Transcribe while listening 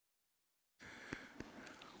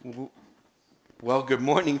W- Well, good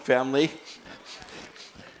morning, family.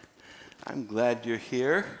 I'm glad you're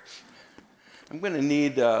here. I'm going to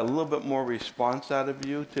need a little bit more response out of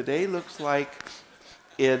you. Today looks like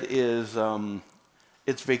it's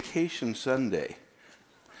Vacation Sunday.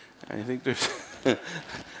 I think there's a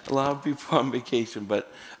lot of people on vacation,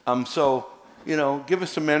 but give us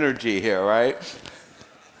some energy here, right?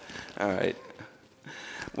 All right.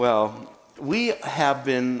 Well, we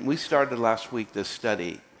started last week this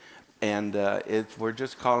study, and we're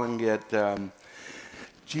just calling it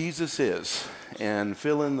Jesus Is. And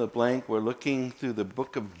fill in the blank, we're looking through the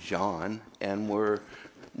book of John, and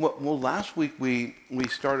last week we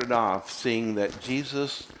started off seeing that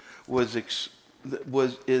Jesus was, ex,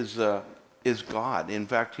 was is God. In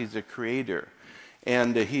fact, he's a creator.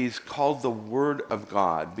 And he's called the Word of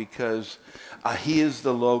God because he is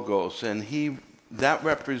the Logos, and that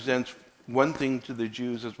represents one thing to the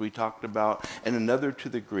Jews, as we talked about, and another to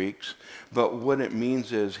the Greeks. But what it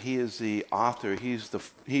means is he is the author. He's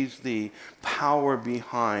the power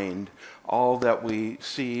behind all that we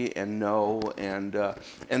see and know, and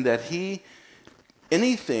that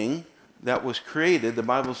anything that was created, the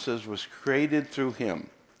Bible says, was created through him.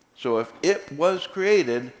 So if it was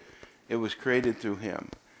created, it was created through him.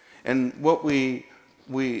 And what we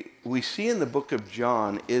see in the book of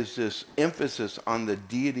John is this emphasis on the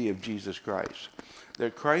deity of Jesus Christ.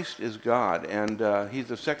 That Christ is God, and he's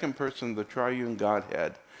the second person of the triune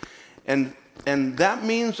Godhead. And that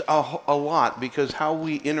means a lot because how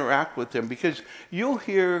we interact with him. Because you'll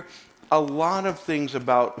hear a lot of things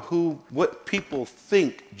about what people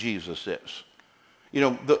think Jesus is. You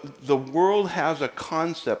know, the world has a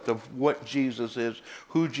concept of what Jesus is,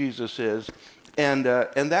 who Jesus is, and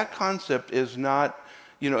that concept is not,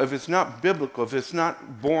 if it's not biblical, if it's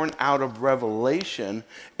not born out of revelation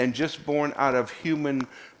and just born out of human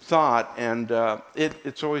thought, and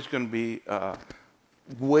it's always going to be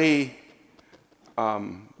way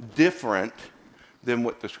different than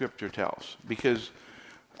what the Scripture tells, because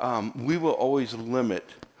we will always limit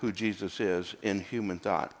who Jesus is in human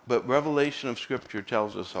thought. But revelation of Scripture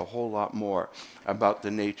tells us a whole lot more about the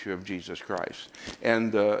nature of Jesus Christ.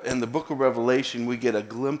 And in the book of Revelation, we get a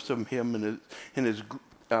glimpse of him in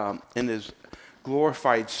his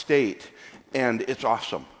glorified state, and it's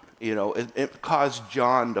awesome. It caused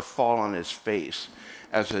John to fall on his face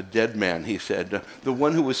as a dead man, he said. The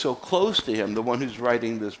one who was so close to him, the one who's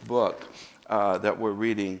writing this book that we're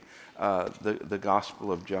reading, the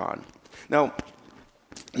Gospel of John.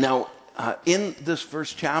 Now, in this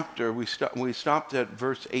first chapter, we stopped at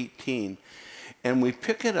verse 18, and we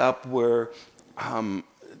pick it up where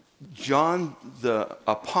John the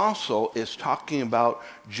Apostle is talking about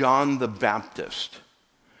John the Baptist,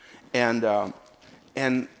 and how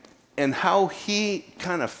he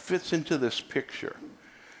kind of fits into this picture.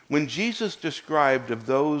 When Jesus described of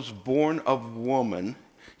those born of woman,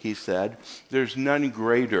 he said, "There's none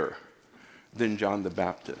greater than John the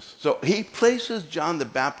Baptist." So he places John the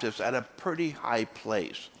Baptist at a pretty high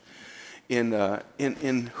place in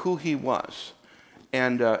who he was.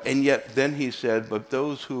 And yet then he said, but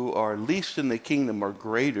those who are least in the kingdom are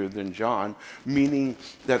greater than John, meaning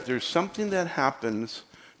that there's something that happens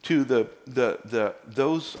to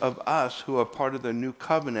those of us who are part of the new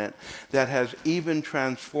covenant that has even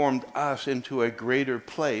transformed us into a greater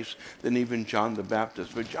place than even John the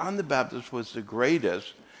Baptist. But John the Baptist was the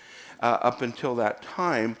greatest up until that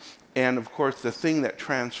time. And of course, the thing that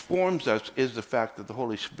transforms us is the fact that the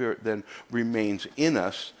Holy Spirit then remains in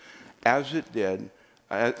us as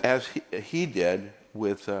he did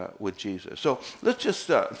with Jesus. So let's just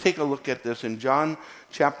take a look at this in John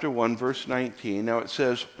chapter 1, verse 19. Now it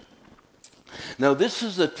says, "Now this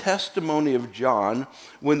is the testimony of John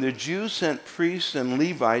when the Jews sent priests and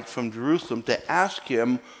Levites from Jerusalem to ask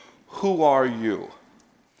him, 'Who are you?'"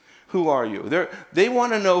 Who are you? They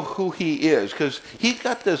want to know who he is, because he's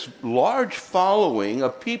got this large following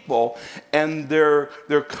of people, and they're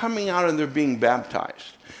coming out and they're being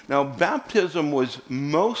baptized. Now, baptism was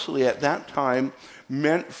mostly at that time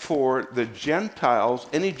meant for the Gentiles,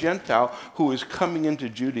 any Gentile who was coming into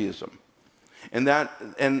Judaism. And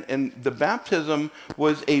the baptism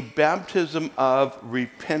was a baptism of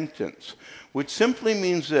repentance, which simply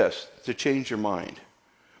means this: to change your mind.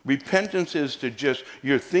 Repentance is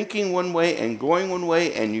you're thinking one way and going one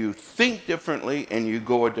way, and you think differently and you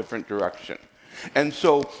go a different direction. And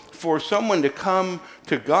so for someone to come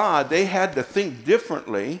to God, they had to think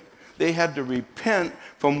differently. They had to repent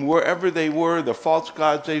from wherever they were, the false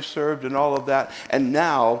gods they served and all of that. And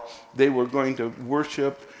now they were going to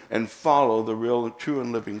worship and follow the real, true,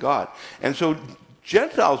 and living God. And so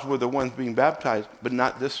Gentiles were the ones being baptized, but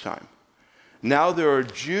not this time. Now there are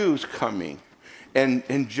Jews coming.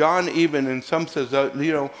 And John even in some says,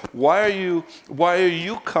 why are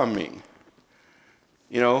you coming?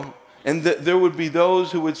 And there would be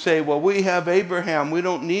those who would say, well, we have Abraham. We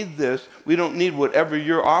don't need this. We don't need whatever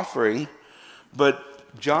you're offering.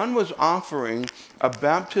 But John was offering a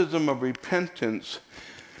baptism of repentance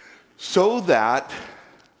so that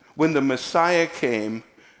when the Messiah came,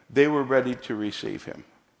 they were ready to receive him.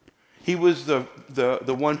 He was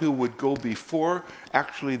the one who would go before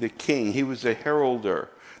actually the king. He was a heralder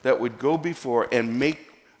that would go before and make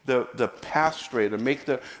the path straight, and make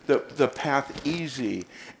the path easy,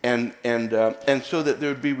 and so that there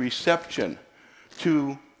would be reception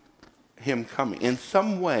to him coming. In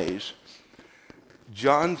some ways,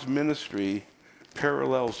 John's ministry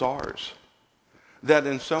parallels ours. That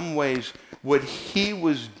in some ways, what he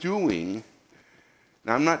was doing,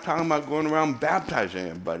 now I'm not talking about going around baptizing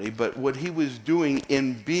everybody, but what he was doing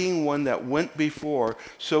in being one that went before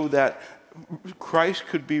so that Christ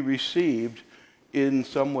could be received, in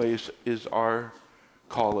some ways is our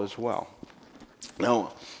call as well.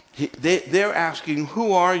 Now, they're asking,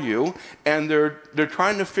 who are you? And they're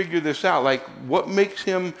trying to figure this out. Like, what makes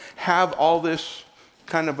him have all this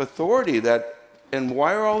kind of authority, and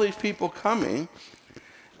why are all these people coming?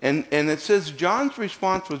 And it says John's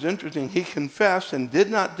response was interesting. He confessed and did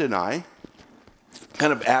not deny.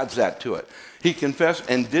 Kind of adds that to it. He confessed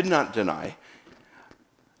and did not deny,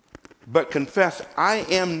 but confessed, I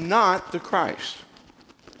am not the Christ.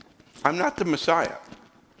 I'm not the Messiah.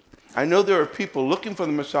 I know there are people looking for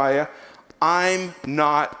the Messiah. I'm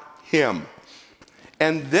not him.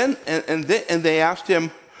 And then they asked him,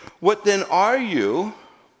 what then are you?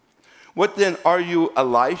 What then are you,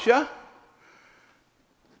 Elijah?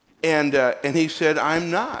 And he said,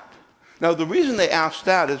 I'm not. Now, the reason they asked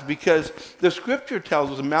that is because the scripture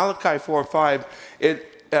tells us in Malachi 4:5,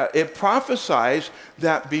 it prophesies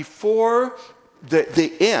that before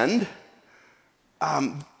the end,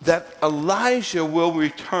 that Elijah will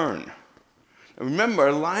return. Remember,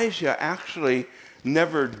 Elijah actually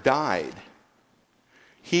never died.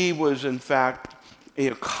 He was, in fact,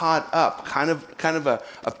 caught up, kind of a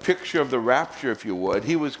picture of the rapture, if you would.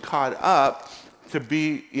 He was caught up to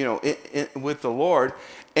be, with the Lord,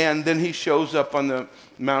 and then he shows up on the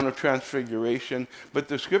Mount of Transfiguration. But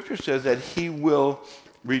the scripture says that he will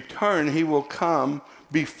return, he will come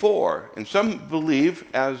before. And some believe,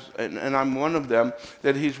 and I'm one of them,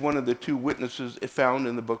 that he's one of the two witnesses found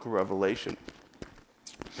in the book of Revelation.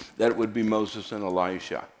 That it would be Moses and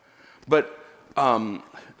Elijah. But, by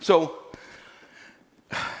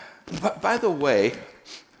the way,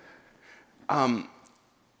 one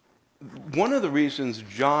of the reasons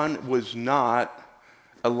John was not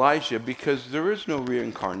Elijah, because there is no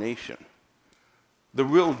reincarnation. The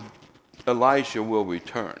real Elijah will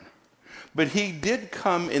return. But he did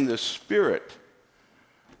come in the spirit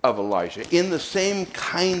of Elijah, in the same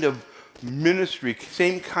kind of ministry,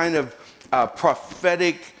 same kind of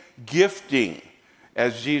prophetic gifting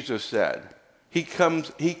as Jesus said. He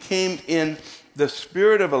came in the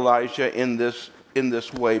spirit of Elijah in this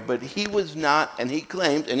way, but he was not, and he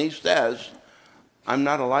claims, and he says, I'm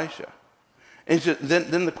not Elijah. And so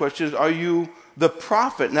then the question is, are you the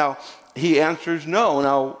prophet? Now, he answers no.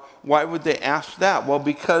 Now, why would they ask that? Well,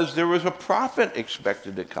 because there was a prophet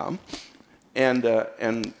expected to come, and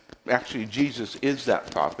actually Jesus is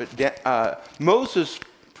that prophet. Moses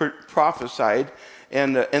prophesied,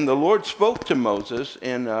 and the Lord spoke to Moses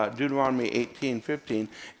in Deuteronomy 18:15,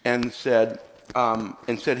 and said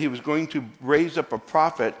he was going to raise up a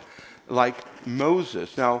prophet like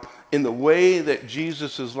Moses. Now, in the way that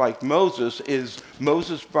Jesus is like Moses, is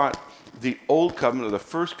Moses brought the old covenant, or the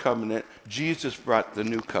first covenant. Jesus brought the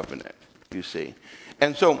new covenant, you see.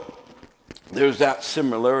 And so there's that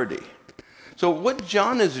similarity. So what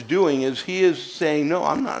John is doing is he is saying, no,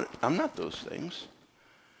 I'm not those things.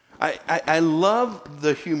 I love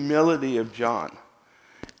the humility of John.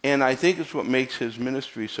 And I think it's what makes his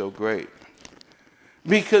ministry so great.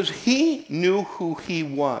 Because he knew who he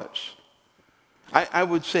was. I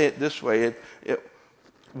would say it this way.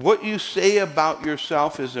 What you say about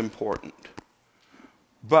yourself is important.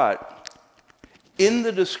 But in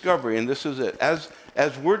the discovery, and this is it, as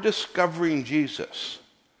we're discovering Jesus,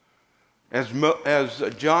 as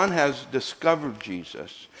John has discovered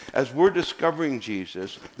Jesus, as we're discovering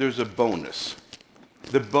Jesus, there's a bonus.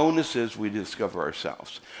 The bonus is we discover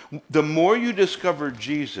ourselves. The more you discover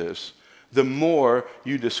Jesus, the more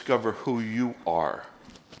you discover who you are.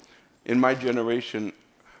 In my generation,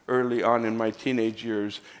 early on in my teenage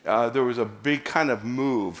years, there was a big kind of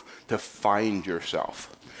move to find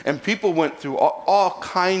yourself. And people went through all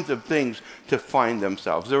kinds of things to find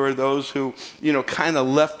themselves. There were those who, kind of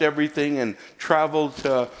left everything and traveled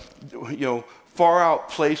to, far out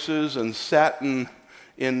places and sat in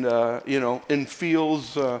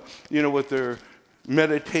fields, with their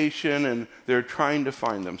meditation, and they're trying to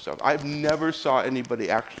find themselves. I've never saw anybody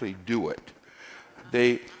actually do it.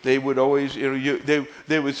 They would always,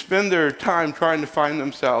 they would spend their time trying to find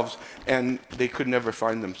themselves, and they could never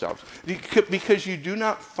find themselves. Because you do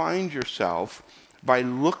not find yourself by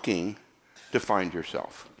looking to find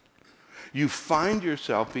yourself. You find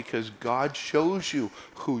yourself because God shows you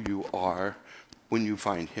who you are when you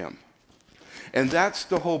find him. And that's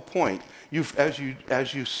the whole point. As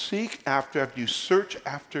you seek after you search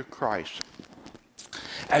after Christ,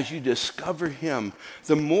 as you discover him,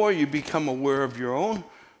 the more you become aware of your own,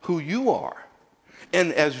 who you are.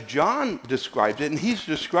 And as John describes it, and he's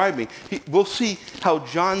describing, we'll see how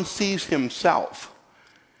John sees himself.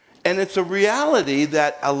 And it's a reality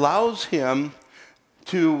that allows him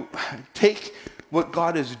to take what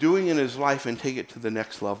God is doing in his life and take it to the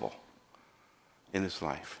next level in his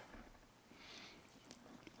life.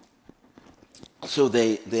 So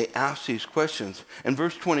they ask these questions. In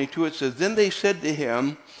verse 22 it says, "Then they said to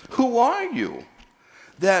him, 'Who are you?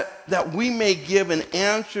 That we may give an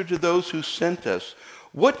answer to those who sent us.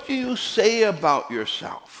 What do you say about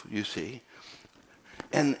yourself?'" You see?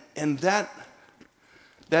 And that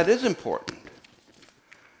is important.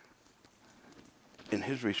 In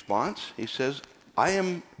his response, he says, "I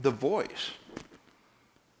am the voice."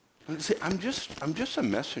 And see, I'm just a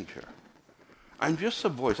messenger. I'm just a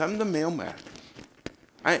voice. I'm the mailman.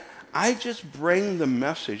 I just bring the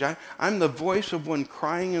message. I'm the voice of one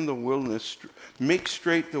crying in the wilderness, "Make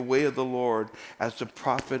straight the way of the Lord," as the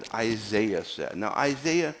prophet Isaiah said. Now,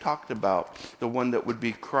 Isaiah talked about the one that would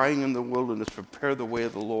be crying in the wilderness, "Prepare the way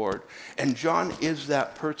of the Lord." And John is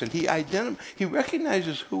that person. He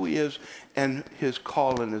recognizes who he is and his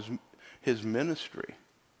call and his ministry.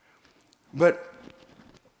 But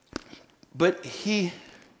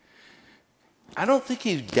I don't think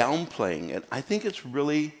he's downplaying it. I think it's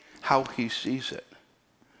really how he sees it.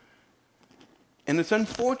 And it's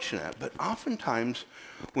unfortunate, but oftentimes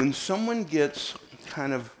when someone gets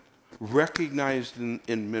kind of recognized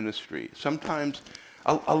in ministry, sometimes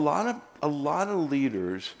a lot of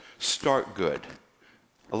leaders start good.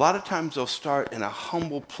 A lot of times they'll start in a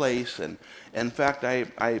humble place, and in fact, I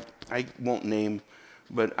won't name,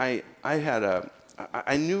 but I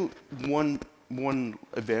knew one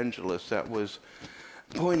evangelist that was,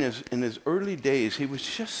 boy, in his early days, he was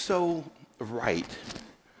just so right.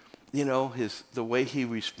 The way he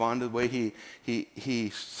responded, the way he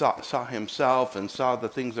saw himself and saw the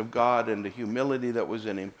things of God and the humility that was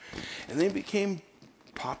in him. And they became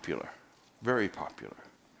popular, very popular.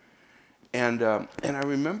 And I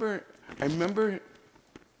remember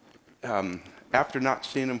after not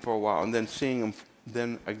seeing him for a while and then seeing him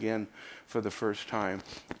then again for the first time,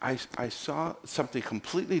 I saw something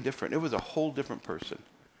completely different. It was a whole different person.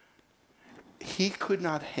 He could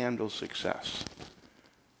not handle success.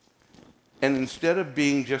 And instead of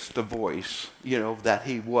being just the voice, that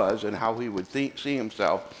he was and how he would see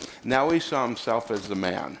himself, now he saw himself as the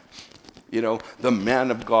man. The man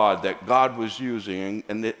of God that God was using.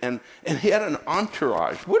 And he had an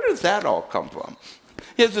entourage. Where does that all come from?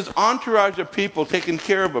 He has this entourage of people taking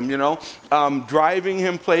care of him, driving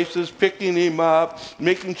him places, picking him up,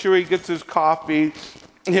 making sure he gets his coffee.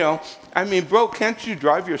 Bro, can't you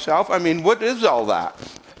drive yourself? What is all that?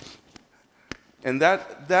 And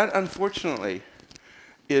that unfortunately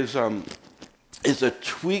is a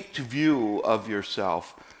tweaked view of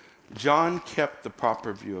yourself. John kept the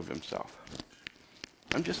proper view of himself.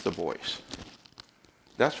 I'm just the voice.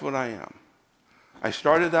 That's what I am. I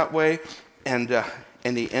started that way, and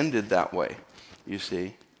he ended that way, you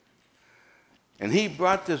see. And he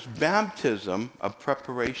brought this baptism of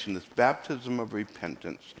preparation, this baptism of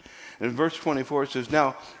repentance. And in verse 24 it says,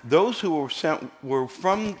 "Now those who were sent were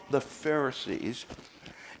from the Pharisees,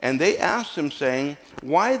 and they asked him, saying,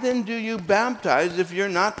 'Why then do you baptize if you're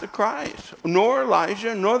not the Christ, nor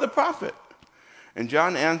Elijah, nor the prophet?' And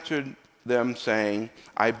John answered them, saying,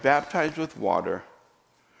 'I baptize with water,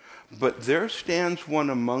 but there stands one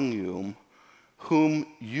among you whom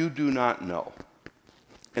you do not know.'"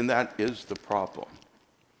 And that is the problem.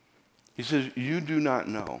 He says, "You do not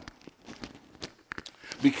know."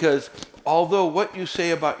 Because although what you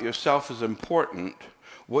say about yourself is important,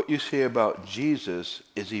 what you say about Jesus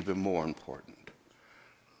is even more important.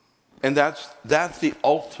 And that's the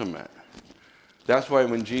ultimate. That's why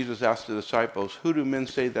when Jesus asked the disciples, "Who do men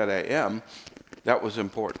say that I am?" that was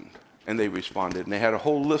important. And they responded. And they had a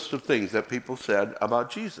whole list of things that people said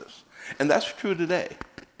about Jesus. And that's true today.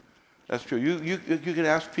 That's true. You can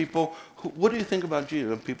ask people, what do you think about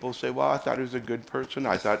Jesus? And people say, well, I thought he was a good person.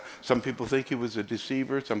 I thought some people think he was a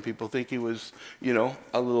deceiver. Some people think he was,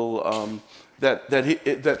 a little,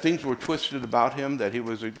 that things were twisted about him, that he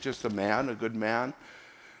was just a man, a good man.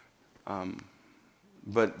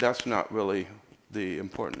 But that's not really the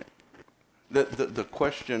important. The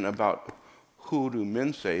question about who do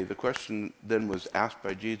men say, the question then was asked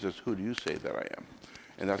by Jesus, who do you say that I am?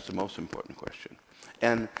 And that's the most important question.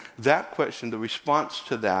 And that question, the response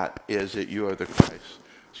to that is that you are the Christ,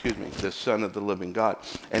 the Son of the living God.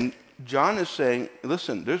 And John is saying,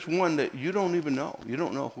 listen, there's one that you don't even know. You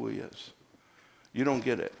don't know who he is. You don't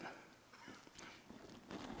get it.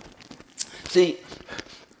 See,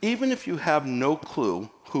 even if you have no clue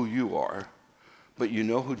who you are, but you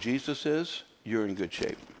know who Jesus is, you're in good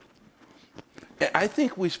shape. I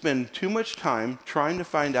think we spend too much time trying to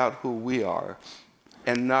find out who we are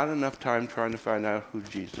and not enough time trying to find out who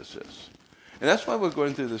Jesus is. And that's why we're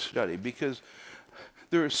going through this study, because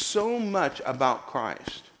there is so much about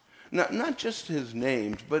Christ. Not just his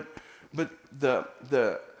names, but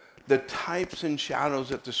the types and shadows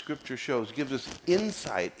that the Scripture shows gives us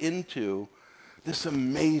insight into this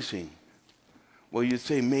amazing, well, you'd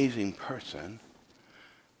say amazing person.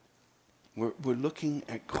 We're looking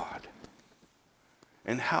at God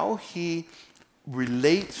and how he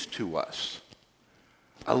relates to us,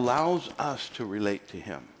 allows us to relate to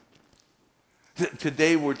him.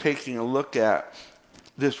 Today we're taking a look at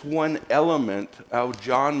this one element how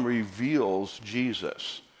John reveals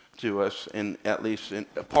Jesus to us, at least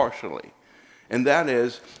partially. And that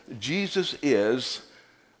is, Jesus is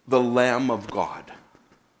the Lamb of God.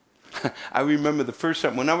 I remember the first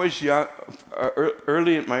time when I was young,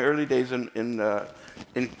 in my early days in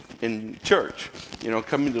church,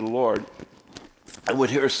 coming to the Lord, I would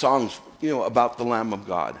hear songs, about the Lamb of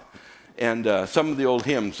God. And some of the old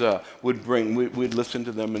hymns we'd listen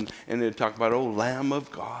to them, and they'd talk about, oh, Lamb of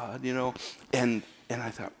God, And I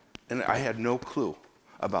thought, and I had no clue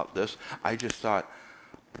about this. I just thought,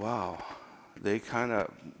 wow, they kind of,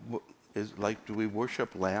 is like, do we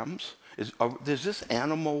worship lambs? Is this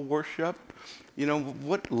animal worship?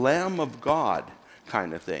 What Lamb of God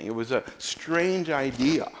kind of thing? It was a strange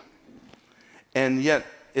idea. And yet,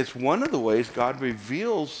 it's one of the ways God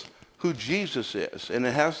reveals who Jesus is. And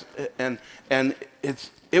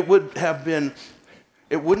it would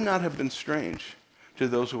not have been strange to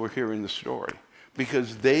those who were hearing the story,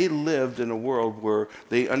 because they lived in a world where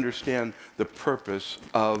they understand the purpose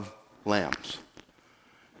of lambs.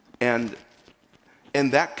 And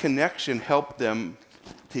that connection helped them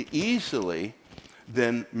to easily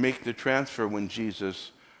then make the transfer when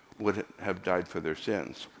Jesus would have died for their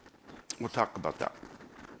sins. We'll talk about that.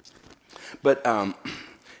 But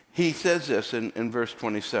he says this in verse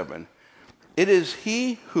 27. It is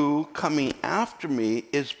he who, coming after me,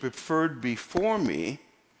 is preferred before me,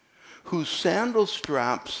 whose sandal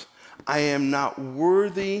straps I am not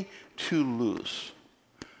worthy to loose.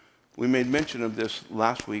 We made mention of this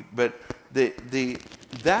last week, but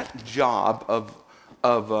that job of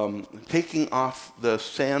taking off the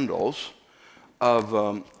sandals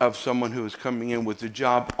of someone who was coming in was the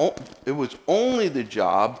job. It was only the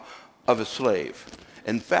job of a slave.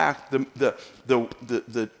 In fact,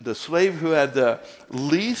 the slave who had the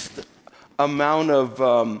least amount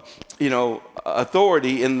of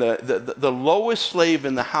authority in the lowest slave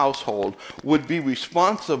in the household would be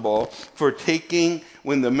responsible for taking,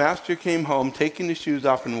 when the master came home, taking the shoes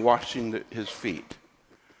off and washing his feet.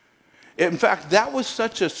 In fact, that was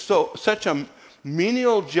such a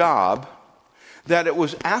menial job that it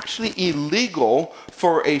was actually illegal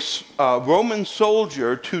for a Roman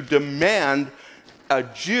soldier to demand a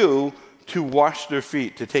Jew to wash their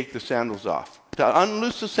feet, to take the sandals off. To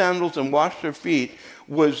unloose the sandals and wash their feet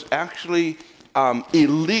was actually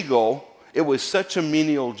illegal. It was such a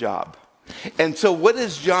menial job. And so what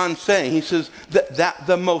is John saying? He says that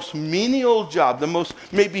the most menial job, the most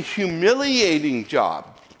maybe humiliating job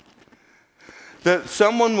that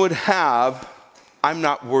someone would have, I'm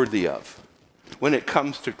not worthy of when it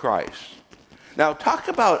comes to Christ. Now, talk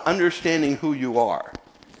about understanding who you are.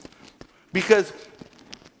 Because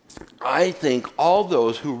I think all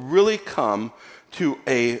those who really come to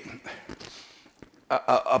a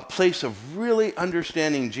place of really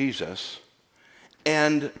understanding Jesus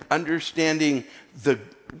and understanding the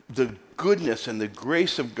goodness and the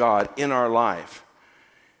grace of God in our life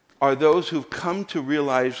are those who've come to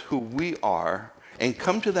realize who we are and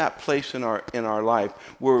come to that place in our life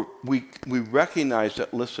where we recognize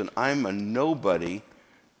that, listen, I'm a nobody.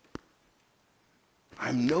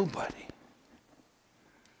 I'm nobody.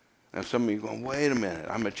 Now some of you are going, wait a minute,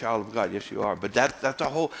 I'm a child of God. Yes, you are. But that's a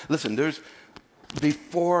whole, listen,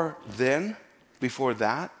 before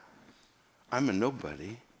that, I'm a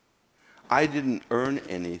nobody. I didn't earn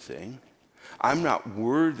anything. I'm not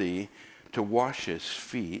worthy to wash his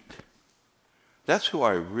feet. That's who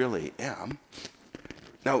I really am.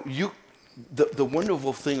 Now, the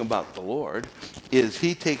wonderful thing about the Lord is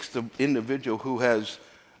he takes the individual who has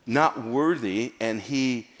not worthy and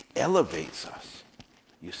he elevates us,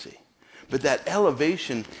 you see. But that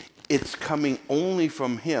elevation, it's coming only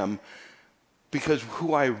from him, because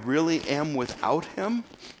who I really am without him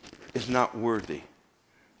is not worthy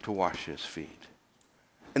to wash his feet.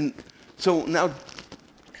 And so now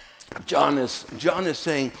John is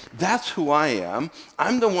saying, that's who I am.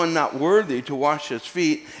 I'm the one not worthy to wash his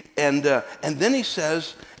feet. And then he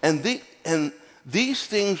says, and these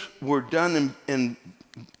things were done in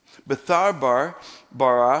Bethabara,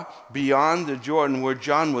 beyond the Jordan, where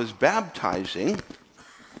John was baptizing.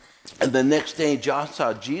 And the next day John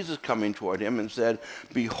saw Jesus coming toward him and said,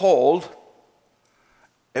 behold,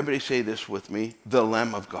 everybody say this with me, the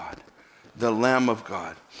Lamb of God. The Lamb of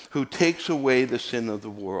God, who takes away the sin of the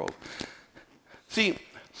world. See,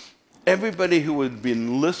 everybody who had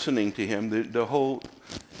been listening to him, the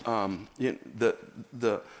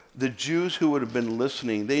Jews who would have been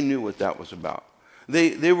listening, they knew what that was about.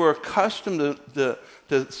 They were accustomed to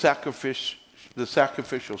the sacrificial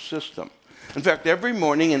system. In fact, every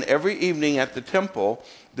morning and every evening at the temple,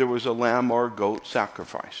 there was a lamb or a goat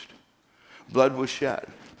sacrificed. Blood was shed.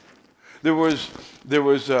 There was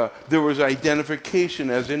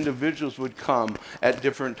identification as individuals would come at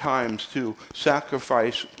different times to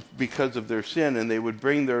sacrifice because of their sin, and they would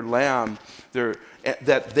bring their lamb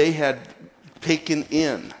that they had taken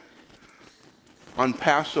in. On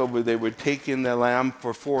Passover, they would take in the lamb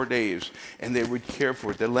for 4 days, and they would care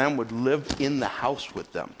for it. The lamb would live in the house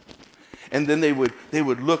with them. And then they would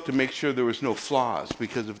look to make sure there was no flaws,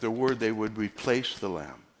 because if there were, they would replace the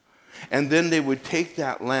lamb. And then they would take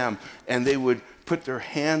that lamb and they would put their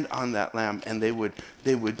hand on that lamb, and they would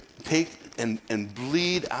take and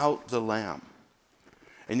bleed out the lamb.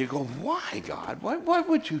 And you go, why, God? Why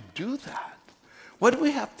would you do that? Why do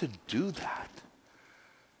we have to do that?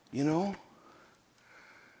 You know?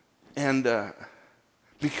 And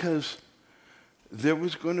because there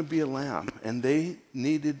was going to be a lamb, and they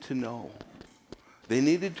needed to know. They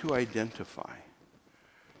needed to identify.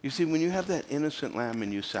 You see, when you have that innocent lamb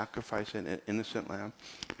and you sacrifice an innocent lamb,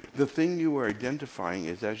 the thing you are identifying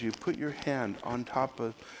is, as you put your hand on top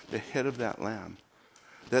of the head of that lamb,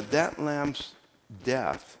 that lamb's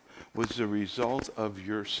death was the result of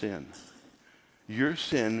your sin. Your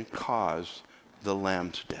sin caused the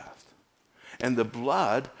lamb's death. And the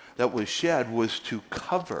blood that was shed was to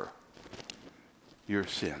cover your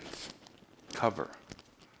sins. Cover.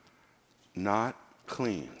 Not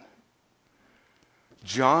clean.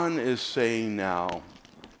 John is saying now,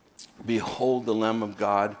 behold the Lamb of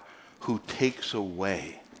God who takes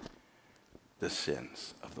away the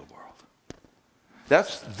sins of the world.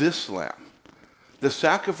 That's this lamb. The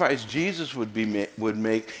sacrifice Jesus would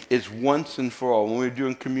make is once and for all. When we were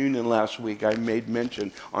doing communion last week, I made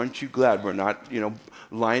mention, aren't you glad we're not,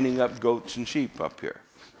 lining up goats and sheep up here?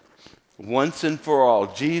 Once and for all,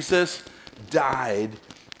 Jesus died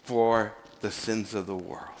for the sins of the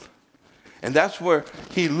world. And that's where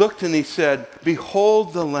he looked and he said,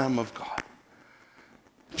 behold the Lamb of God.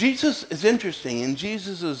 Jesus is interesting, and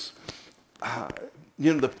Jesus is,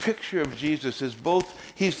 the picture of Jesus is both,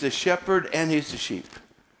 he's the shepherd and he's the sheep.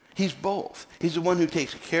 He's both. He's the one who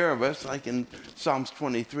takes care of us, like in Psalms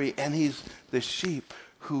 23, and he's the sheep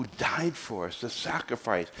who died for us, the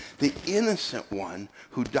sacrifice, the innocent one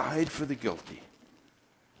who died for the guilty.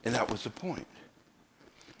 And that was the point.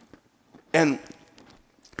 And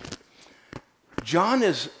John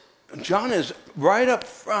is right up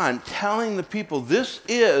front telling the people, this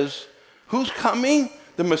is, who's coming?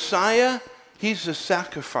 The Messiah. He's the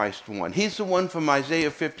sacrificed one. He's the one from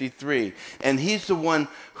Isaiah 53. And he's the one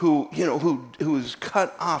who is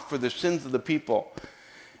cut off for the sins of the people.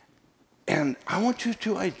 And I want you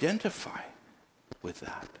to identify with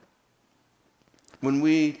that. When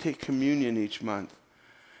we take communion each month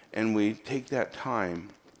and we take that time,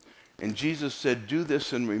 and Jesus said, do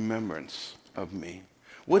this in remembrance of me.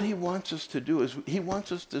 What he wants us to do is he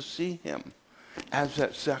wants us to see him as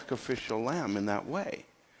that sacrificial lamb in that way.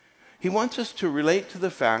 He wants us to relate to the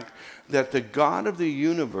fact that the God of the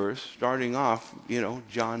universe, starting off,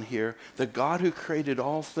 John here, the God who created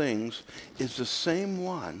all things is the same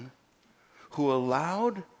one who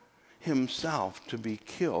allowed himself to be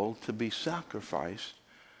killed, to be sacrificed,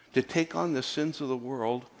 to take on the sins of the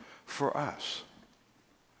world for us.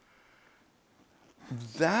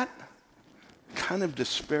 That kind of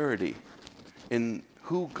disparity in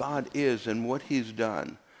who God is and what he's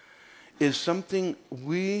done is something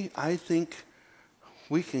I think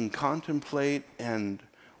we can contemplate and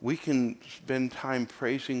we can spend time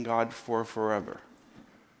praising God for forever.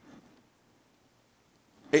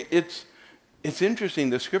 It's interesting.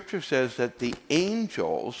 The scripture says that the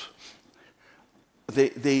angels,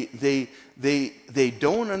 they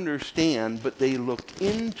don't understand, but they look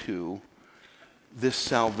into this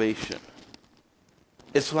salvation.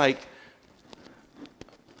 It's like,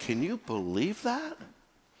 can you believe that?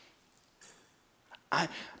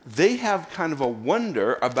 They have kind of a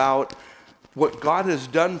wonder about what God has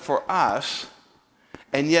done for us,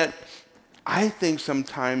 and yet I think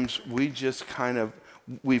sometimes we just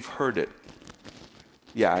we've heard it.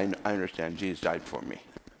 Yeah, I understand. Jesus died for me.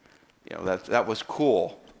 You know, that was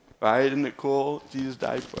cool, right? Isn't it cool? Jesus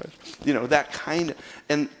died for us. You know, that kind of,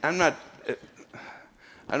 and I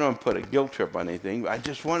don't want to put a guilt trip on anything, but I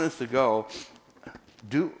just want us to go,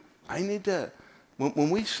 when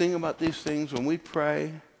we sing about these things, when we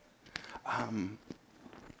pray,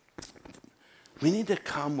 we need to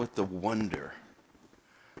come with the wonder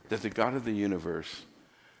that the God of the universe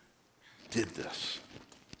did this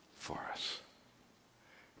for us.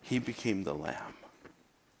 He became the lamb.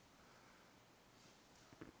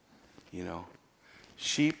 You know,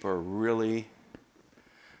 sheep are really,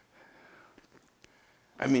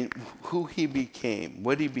 who he became,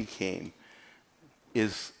 what he became,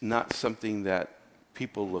 is not something that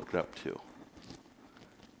people looked up to. It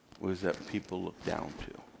was that people looked down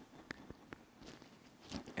to.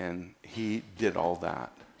 And he did all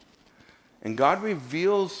that. And God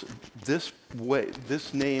reveals this way,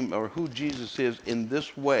 this name, or who Jesus is in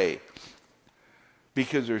this way,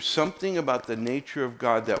 because there's something about the nature of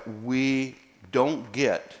God that we don't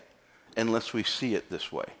get unless we see it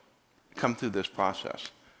this way, come through this process.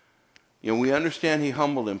 You know, we understand he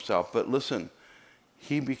humbled himself, but listen,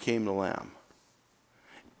 he became the lamb.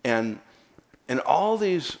 And all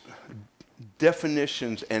these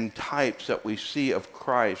definitions and types that we see of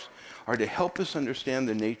Christ are to help us understand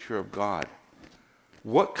the nature of God.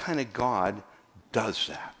 What kind of God does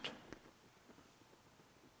that?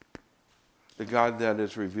 The God that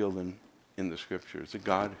is revealed in the scriptures, the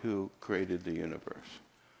God who created the universe.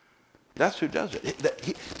 That's who does it.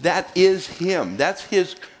 That is him. That's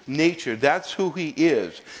his nature. That's who he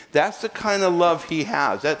is. That's the kind of love he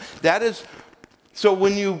has. That is. So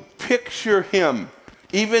when you picture him,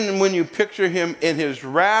 even when you picture him in his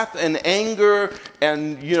wrath and anger,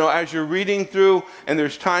 and you know, as you're reading through, and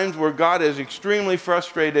there's times where God is extremely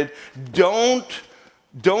frustrated, don't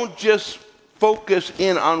just focus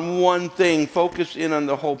in on one thing. Focus in on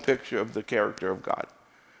the whole picture of the character of God.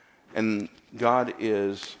 And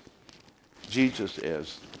Jesus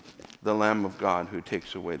is the Lamb of God who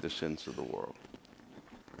takes away the sins of the world.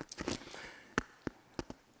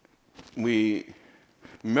 We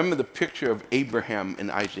remember the picture of Abraham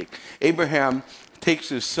and Isaac. Abraham takes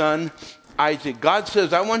his son, Isaac. God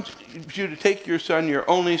says, I want you to take your son, your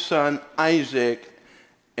only son, Isaac,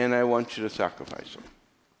 and I want you to sacrifice him.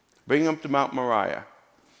 Bring him to Mount Moriah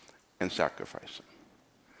and sacrifice him.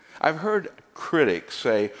 I've heard critics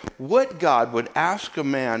say, what God would ask a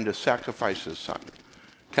man to sacrifice his son?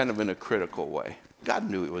 Kind of in a critical way.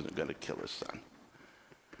 God knew he wasn't going to kill his son.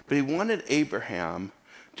 But he wanted Abraham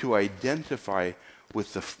to identify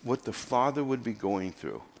with what the father would be going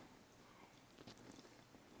through.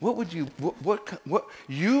 What would you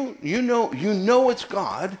know it's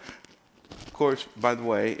God. Of course, by the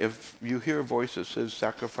way, if you hear a voice that says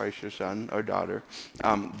sacrifice your son or daughter,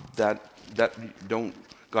 God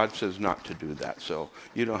says not to do that. So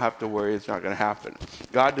you don't have to worry, it's not going to happen.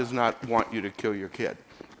 God does not want you to kill your kid.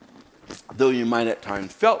 Though you might at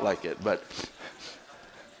times felt like it, but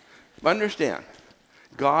understand,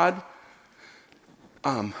 God,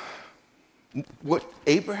 what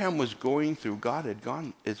Abraham was going through, God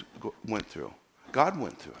went through. God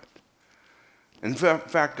went through it. In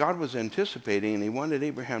fact, God was anticipating, and he wanted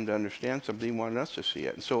Abraham to understand something. He wanted us to see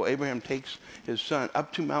it. And so Abraham takes his son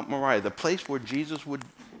up to Mount Moriah, the place where Jesus would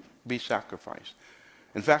be sacrificed.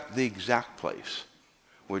 In fact, the exact place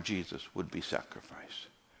where Jesus would be sacrificed.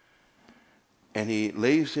 And he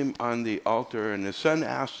lays him on the altar, and his son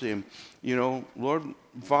asks him, you know, Lord,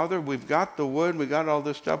 Father, we've got the wood, we got all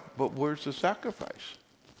this stuff, but where's the sacrifice?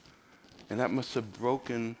 And that must have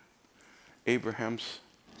broken Abraham's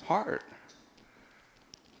heart.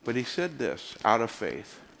 But he said this out of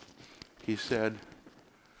faith. He said,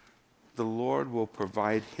 the Lord will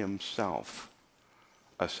provide himself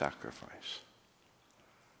a sacrifice.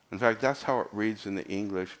 In fact, that's how it reads in the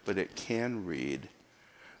English, but it can read,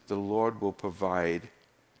 the Lord will provide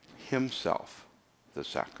himself the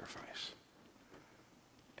sacrifice.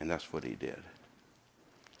 And that's what he did.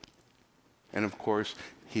 And of course,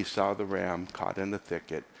 he saw the ram caught in the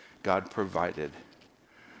thicket. God provided.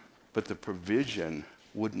 But the provision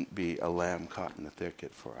wouldn't be a lamb caught in the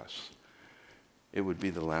thicket for us. It would be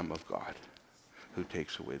the Lamb of God who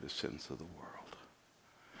takes away the sins of the world.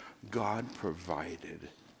 God provided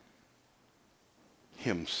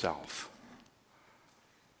himself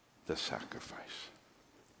the sacrifice.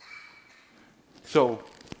 So,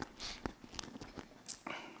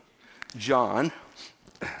 John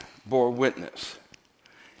bore witness.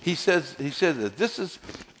 He says that this is,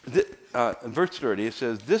 verse 30, it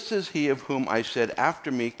says, "This is he of whom I said,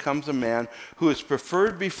 after me comes a man who is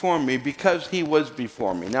preferred before me because he was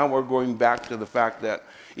before me." Now we're going back to the fact that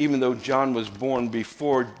even though John was born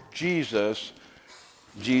before Jesus,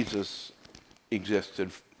 Jesus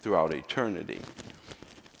existed throughout eternity.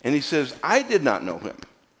 And he says, "I did not know him."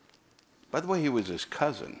 By the way, he was his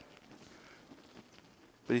cousin.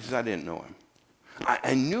 But he says, "I didn't know him.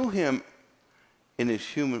 I knew him in his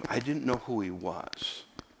human, I didn't know who he was.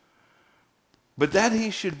 But that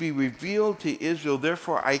he should be revealed to Israel,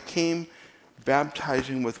 therefore I came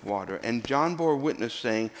baptizing with water. And John bore witness,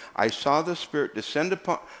 saying, I saw the Spirit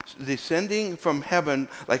descending from heaven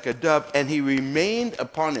like a dove, and he remained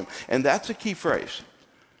upon him." And that's a key phrase,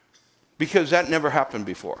 because that never happened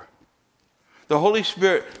before. The Holy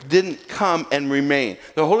Spirit didn't come and remain.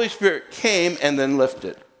 The Holy Spirit came and then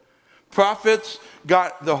lifted. Prophets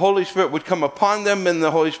got the Holy Spirit would come upon them and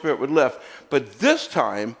the Holy Spirit would lift. But this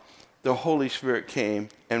time, the Holy Spirit came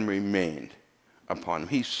and remained upon him.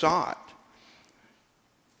 He saw it.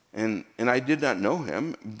 And I did not know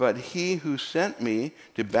him, but he who sent me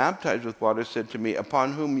to baptize with water said to me,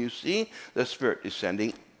 "Upon whom you see the Spirit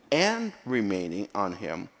descending and remaining on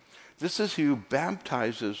him, this is he who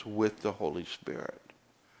baptizes with the Holy Spirit."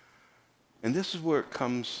 And this is where it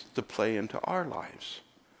comes to play into our lives.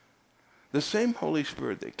 The same Holy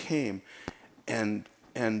Spirit that came and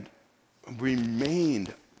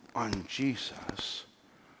remained on Jesus,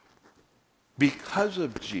 because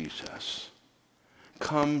of Jesus,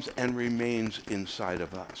 comes and remains inside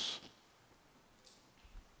of us.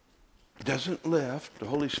 Doesn't lift. The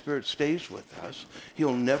Holy Spirit stays with us.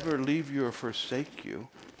 He'll never leave you or forsake you.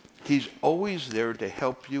 He's always there to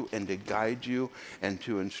help you and to guide you and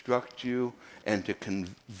to instruct you and to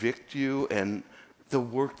convict you. And the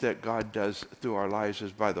work that God does through our lives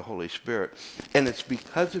is by the Holy Spirit. And it's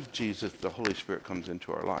because of Jesus the Holy Spirit comes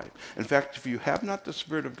into our life. In fact, if you have not the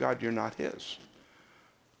Spirit of God, you're not his.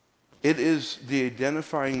 It is the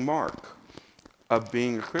identifying mark of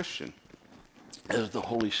being a Christian, as the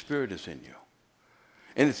Holy Spirit is in you.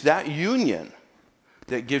 And it's that union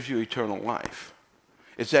that gives you eternal life.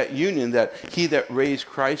 It's that union that he that raised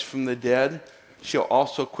Christ from the dead shall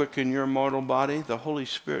also quicken your mortal body. The Holy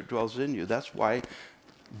Spirit dwells in you. That's why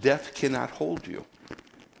death cannot hold you,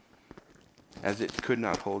 as it could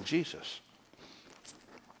not hold Jesus.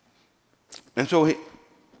 And so it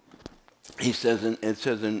says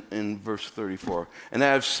in verse 34, "And I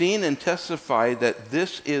have seen and testified that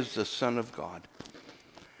this is the Son of God."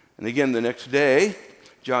 And again, the next day,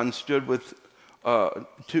 John stood with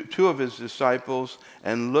two of his disciples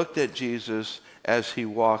and looked at Jesus as he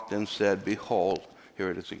walked and said, "Behold," here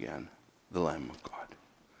it is again, "the Lamb of God."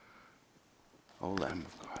 Oh, Lamb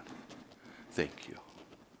of God, thank you.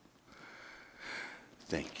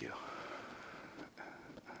 Thank you.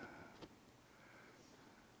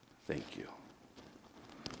 Thank you.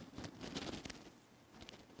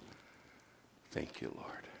 Thank you,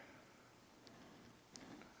 Lord.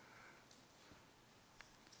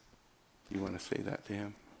 You want to say that to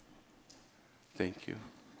him? Thank you.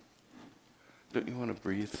 Don't you want to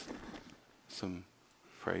breathe some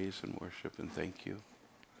praise and worship and thank you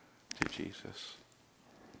to Jesus?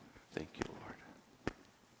 Thank you, Lord.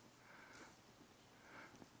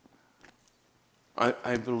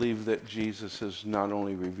 I believe that Jesus is not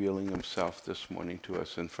only revealing himself this morning to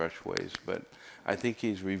us in fresh ways, but I think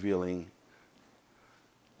he's revealing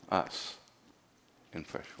us in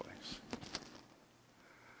fresh ways.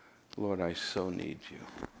 Lord, I so need you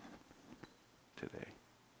today.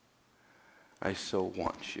 I so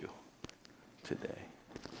want you today.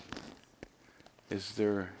 Is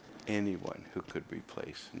there anyone who could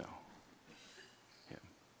replace? No. Him.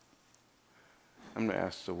 I'm going to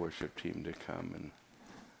ask the worship team to come and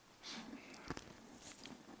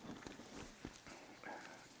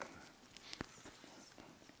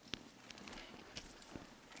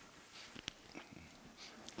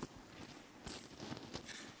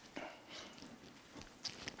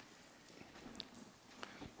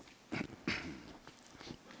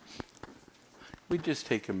we just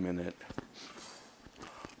take a minute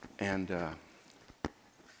and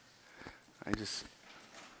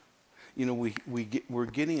we're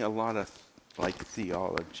getting a lot of like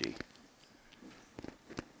theology,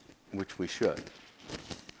 which we should.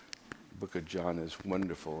 The book of John is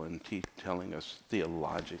wonderful in telling us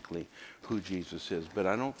theologically who Jesus is, but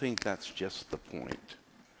I don't think that's just the point.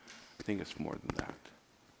 I think it's more than that.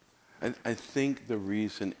 I think the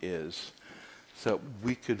reason is so that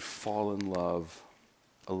we could fall in love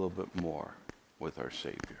a little bit more with our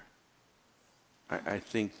Savior. I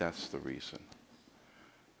think that's the reason.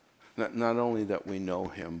 Not only that we know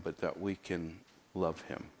him, but that we can love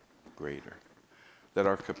him greater. That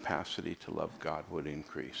our capacity to love God would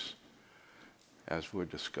increase as we're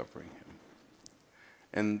discovering him.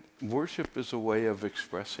 And worship is a way of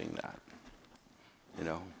expressing that. You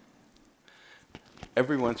know,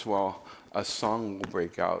 every once in a while, a song will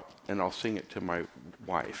break out, and I'll sing it to my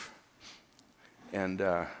wife. And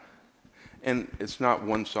it's not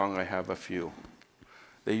one song, I have a few.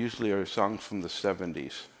 They usually are songs from the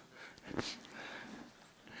 70s.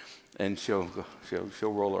 And she'll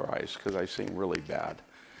roll her eyes because I sing really bad.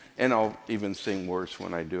 And I'll even sing worse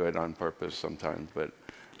when I do it on purpose sometimes. But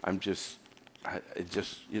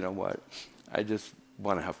you know what? I just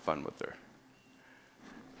want to have fun with her.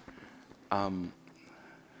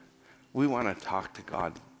 We want to talk to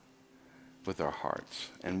God with our hearts.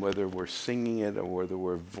 And whether we're singing it or whether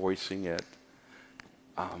we're voicing it,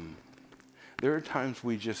 there are times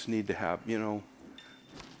we just need to have,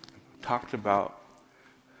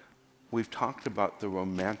 we've talked about the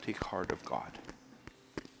romantic heart of God.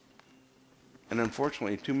 And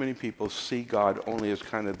unfortunately, too many people see God only as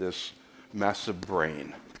kind of this massive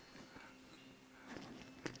brain.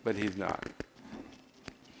 But he's not.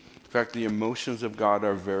 In fact, the emotions of God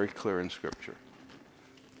are very clear in Scripture.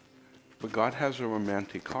 But God has a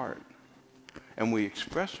romantic heart. And we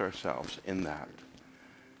express ourselves in that.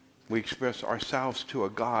 We express ourselves to a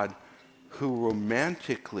God who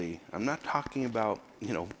romantically, I'm not talking about,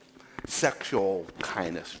 sexual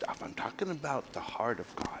kind of stuff. I'm talking about the heart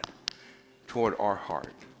of God toward our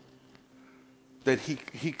heart. That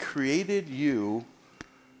he created you,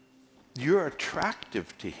 you're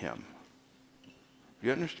attractive to him.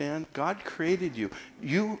 You understand? God created you.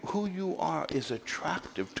 Who you are is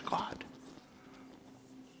attractive to God.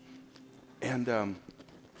 And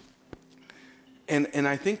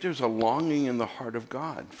I think there's a longing in the heart of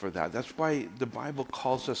God for that. That's why the Bible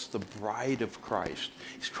calls us the bride of Christ.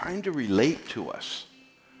 He's trying to relate to us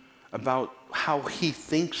about how he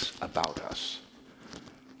thinks about us.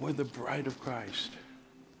 We're the bride of Christ.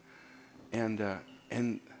 And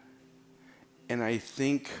I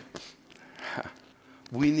think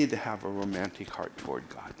we need to have a romantic heart toward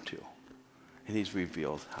God too. And he's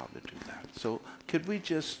revealed how to do that. So could you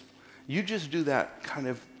just do that kind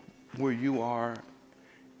of where you are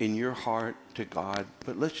in your heart to God,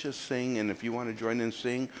 but let's just sing, and if you want to join in and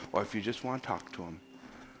sing, or if you just want to talk to him,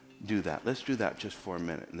 do that. Let's do that just for a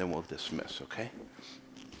minute, and then we'll dismiss, okay?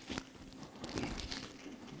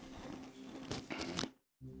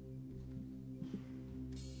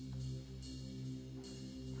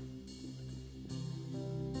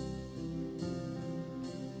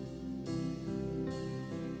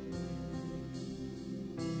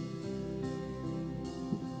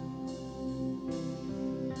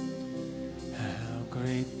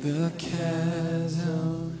 The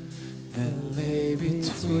chasm that lay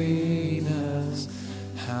between us,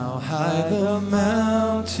 how high the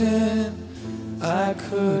mountain I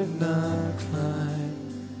could not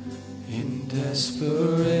climb. In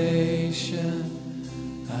desperation,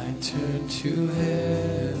 I turned to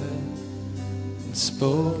heaven and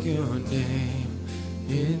spoke your name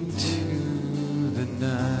into the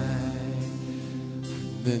night.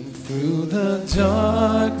 Then through the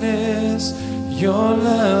darkness, your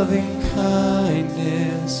loving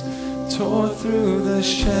kindness tore through the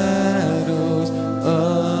shadows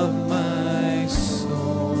of my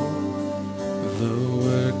soul. The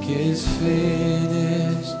work is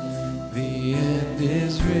finished, the end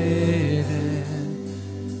is written.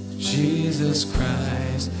 Jesus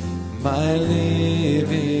Christ, my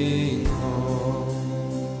living hope.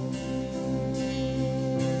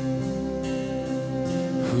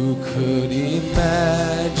 Who could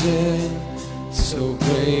imagine so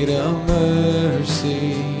great a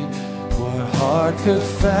mercy? What heart could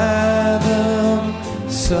fathom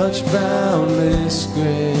such boundless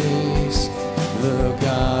grace? The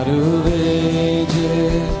God of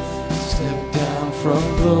ages stepped down from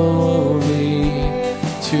glory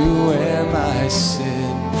to wear my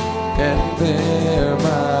sin and bear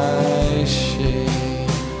my shame.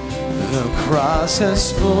 The The cross has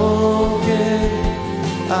spoken,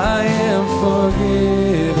 I am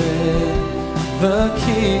forgiven. The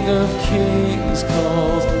King of Kings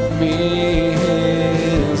calls me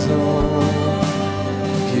his own.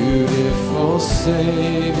 Beautiful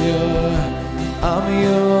Savior, I'm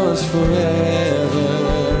yours forever.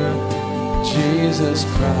 Jesus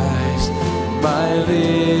Christ, my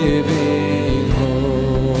living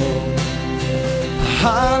hope.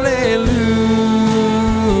 Hallelujah,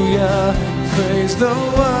 praise the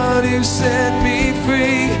one who set me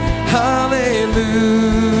free. Hallelujah,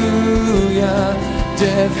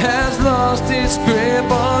 death has lost its grip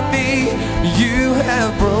on me. You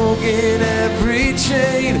have broken every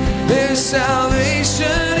chain. There's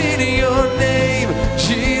salvation in your name,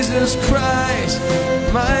 Jesus Christ,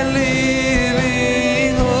 my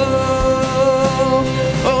living hope.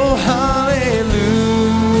 Oh, hallelujah,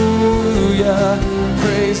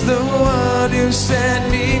 praise the one who set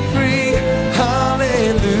me free.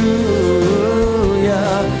 Hallelujah,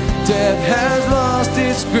 death has lost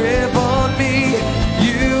its grip on me.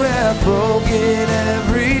 You have broken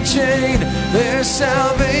every chain. There's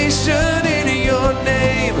salvation in your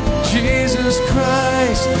name, Jesus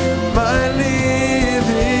Christ, my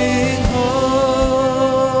living hope.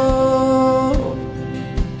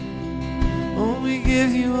 Oh, we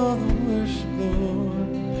give you all the worship, Lord.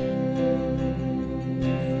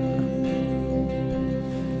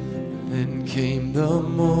 Then came the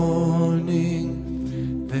morning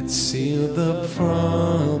that sealed the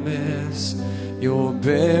promise. Your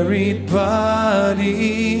buried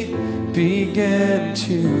body began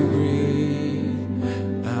to breathe.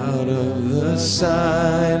 Out of the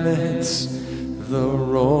silence, the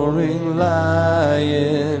roaring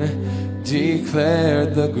lion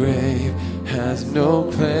declared the grave has no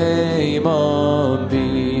claim on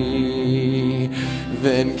me.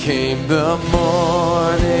 Then came the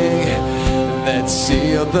morning that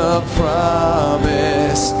sealed the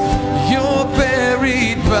promise. Your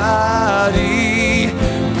buried body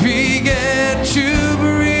began to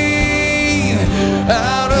breathe.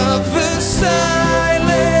 Out of the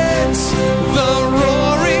silence, the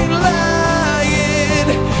roaring lion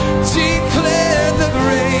declared the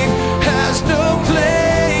grave has no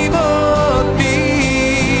claim on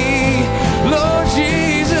me. Lord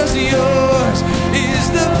Jesus, yours is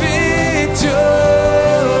the victory.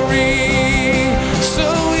 So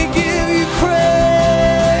we give you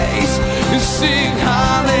praise and sing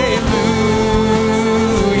hallelujah.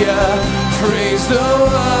 Praise the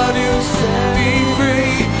one who set me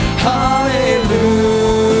free. Hallelujah.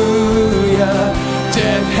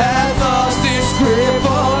 Death has lost its grip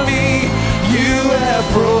on me. You have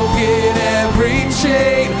broken every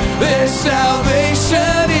chain. There's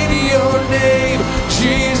salvation in your name,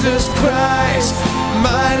 Jesus Christ,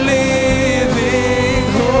 my living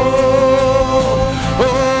hope.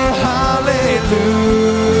 Oh,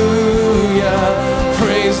 hallelujah.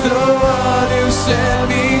 Praise the one who set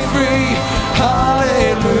me free.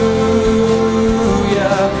 Hallelujah.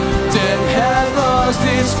 Death has lost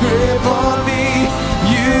its grip on me.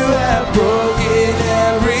 You have broken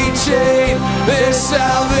every chain. There's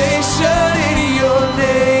salvation in your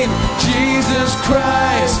name, Jesus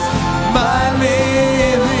Christ, my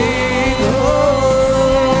living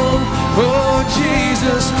hope. Oh,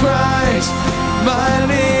 Jesus Christ, my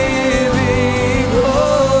living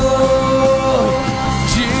hope.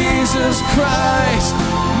 Jesus Christ,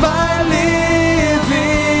 my living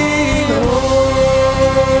hope.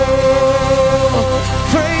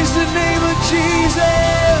 Praise the name of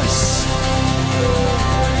Jesus.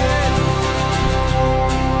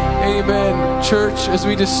 Amen. Church, as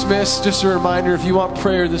we dismiss, just a reminder, if you want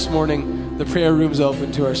prayer this morning, the prayer room's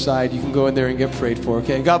open to our side. You can go in there and get prayed for,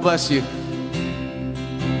 okay? God bless you.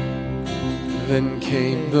 Then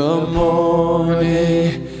came the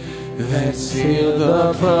morning that sealed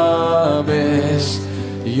the promise.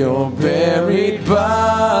 Your buried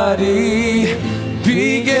body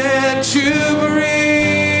began to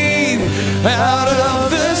breathe. Out of